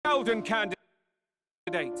golden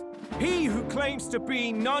candidate. He who claims to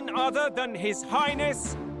be none other than His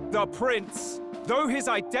Highness, the Prince. Though his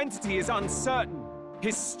identity is uncertain,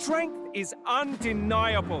 his strength is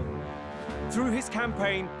undeniable. Through his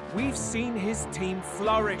campaign, we've seen his team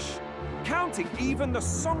flourish, counting even the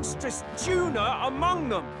songstress Juna among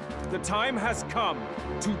them. The time has come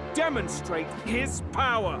to demonstrate his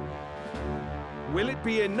power. Will it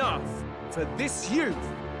be enough for this youth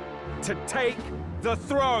to take the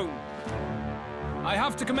throne? I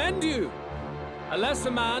have to commend you. A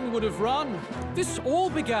lesser man would have run. This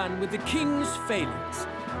all began with the king's failings.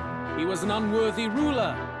 He was an unworthy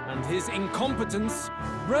ruler, and his incompetence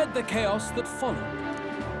bred the chaos that followed.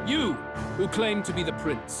 You, who claim to be the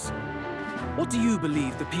prince, what do you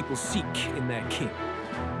believe the people seek in their king?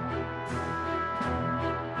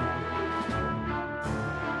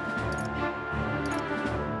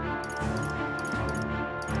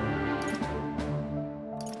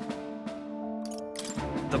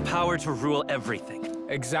 The power to rule everything.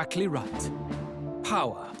 Exactly right.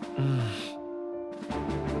 Power.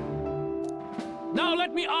 Now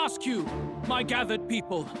let me ask you, my gathered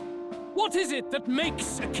people, what is it that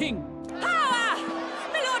makes a king? Power!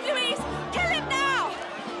 My Lord Louis, kill him now!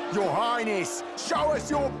 Your Highness, show us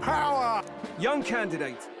your power! Young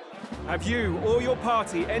candidate, have you or your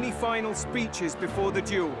party any final speeches before the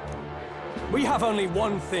duel? We have only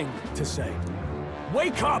one thing to say.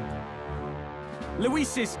 Wake up!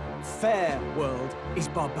 Luis's fair world is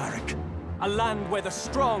barbaric. A land where the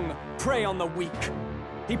strong prey on the weak.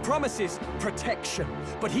 He promises protection,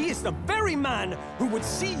 but he is the very man who would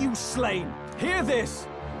see you slain. Hear this!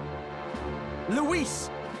 Luis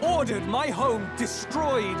ordered my home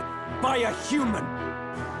destroyed by a human.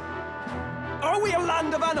 Are we a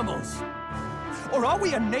land of animals? Or are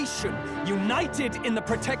we a nation united in the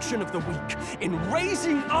protection of the weak, in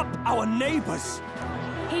raising up our neighbors?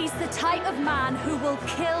 He's the type of man who will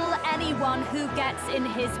kill anyone who gets in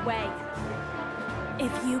his way.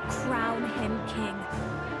 If you crown him king,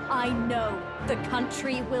 I know the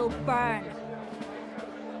country will burn.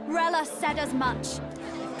 Rella said as much.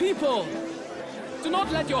 People, do not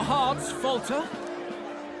let your hearts falter.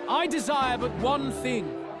 I desire but one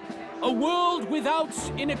thing, a world without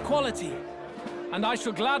inequality. And I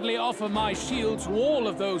shall gladly offer my shield to all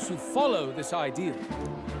of those who follow this ideal.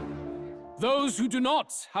 Those who do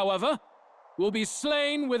not, however, will be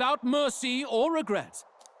slain without mercy or regret.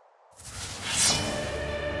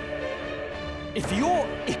 If your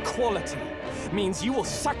equality means you will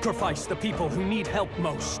sacrifice the people who need help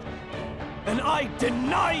most, then I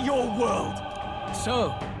deny your world!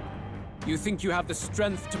 So, you think you have the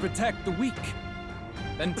strength to protect the weak?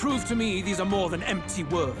 Then prove to me these are more than empty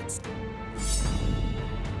words.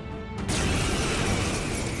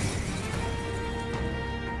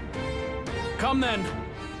 Come then,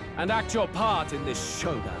 and act your part in this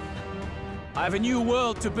showdown. I have a new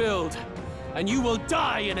world to build, and you will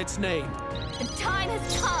die in its name. The time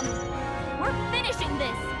has come. We're finishing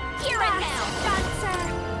this. Here and now.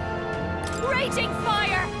 Dancer. Raging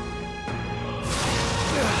fire.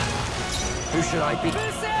 Who should I be?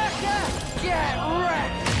 Berserker! Get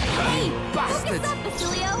wrecked! Hey, bastard! focus up,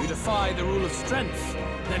 Basilio. You defy the rule of strength,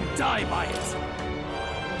 then die by it.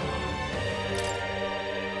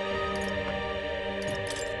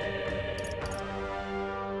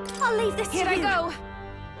 I'll leave this Here to I you. go!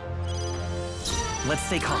 Let's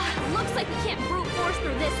stay calm. Looks like we can't brute force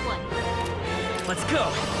through this one. Let's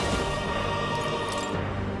go!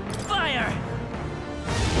 Fire!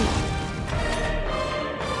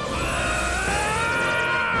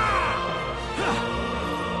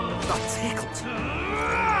 Got tickled.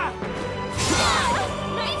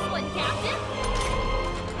 Nice one, Captain.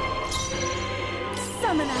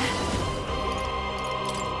 Summoner!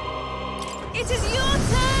 It is your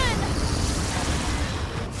turn!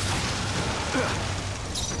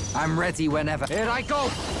 I'm ready whenever. Here I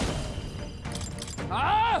go!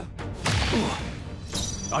 Ah!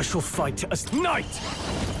 I shall fight as knight!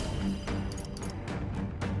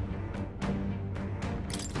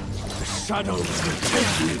 The shadows will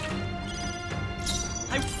take me!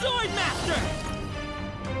 I'm Sword Master!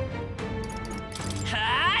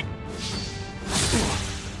 Hat!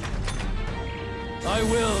 I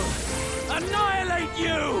will annihilate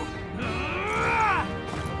you!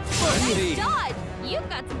 Nice dodge. You've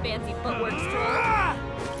got some fancy footwork, Stroller.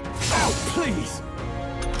 Oh, please!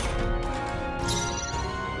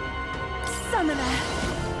 Summoner!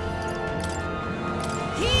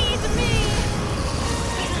 Heed me!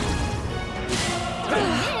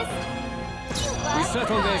 Missed. You We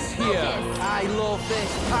settle this here. I love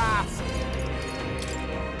this part!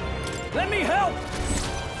 Let me help!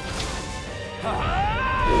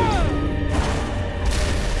 Ah!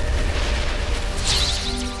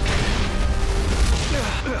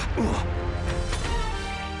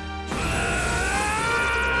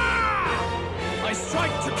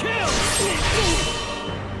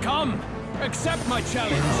 Come, accept my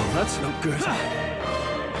challenge. Oh, that's no good.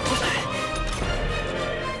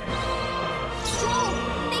 Stroll!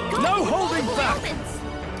 They got No you with holding multiple back! elements.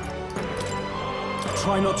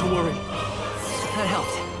 Try not to worry. That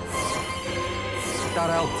helped. That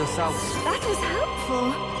helped us out. That was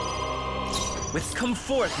helpful. Let's come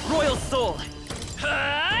forth, royal soul.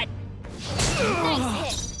 Nice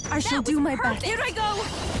hit. I shall do my best. Here I go.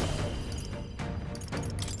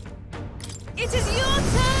 It is your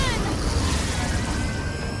turn!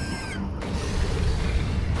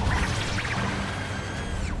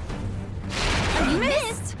 You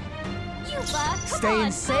missed. Come Stay on,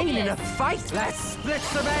 insane in a focus. fight. Let's split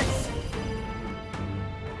the bets.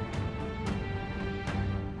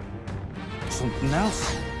 Something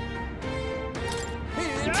else?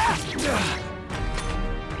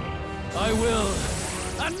 I will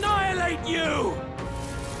annihilate you!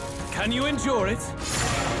 Can you endure it?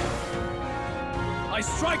 I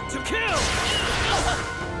strike to kill!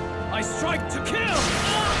 I strike to kill!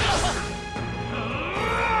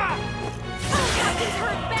 He's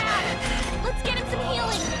hurt bad. Let's get him some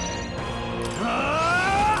healing.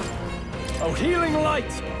 Oh, healing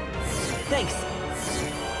light! Thanks.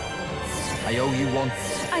 I owe you one.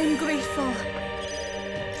 I'm grateful.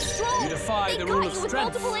 Stroll! You defy they the got rule you of with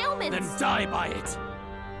strength, multiple ailments. then die by it.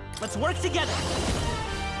 Let's work together.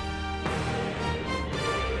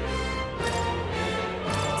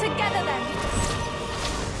 Together then.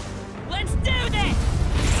 Let's do this!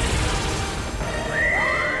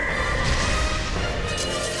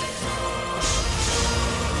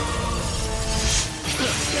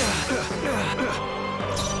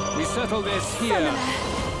 We settle this here.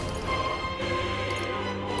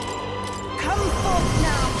 Come forth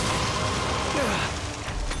now.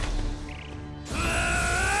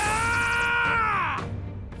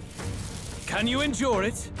 Can you endure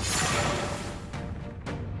it?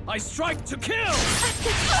 I strike to kill!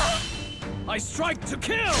 I strike to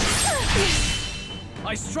kill!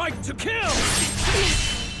 I strike to kill!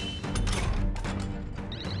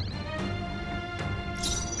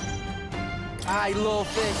 I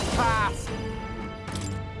love this path.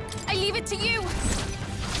 I leave it to you.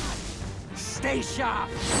 Stay sharp.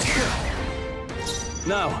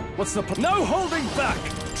 Now, what's the no holding back!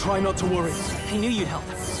 Try not to worry. I knew you'd help.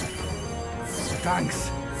 Thanks.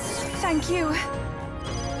 Thank you.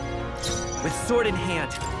 With sword in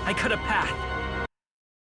hand, I cut a path.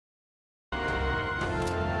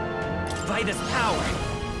 By this power.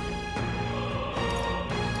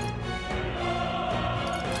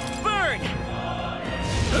 Burn!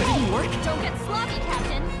 It didn't work? Don't get sloppy,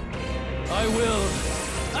 Captain. I will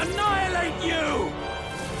annihilate you!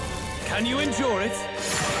 Can you endure it?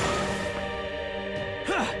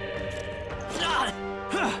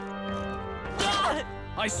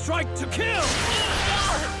 I strike to kill!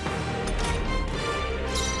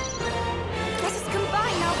 Let us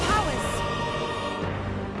combine our powers.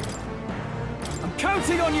 I'm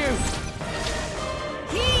counting on you!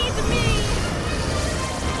 Heed me!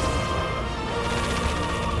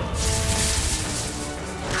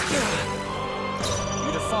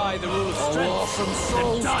 You defy the rule of strength. Awesome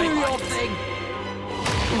souls, Die do by your it. thing!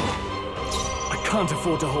 I can't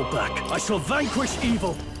afford to hold back. I shall vanquish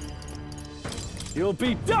evil. You'll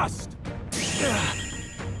be dust!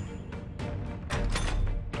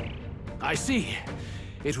 I see.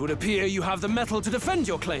 It would appear you have the mettle to defend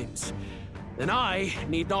your claims. Then I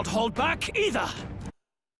need not hold back either.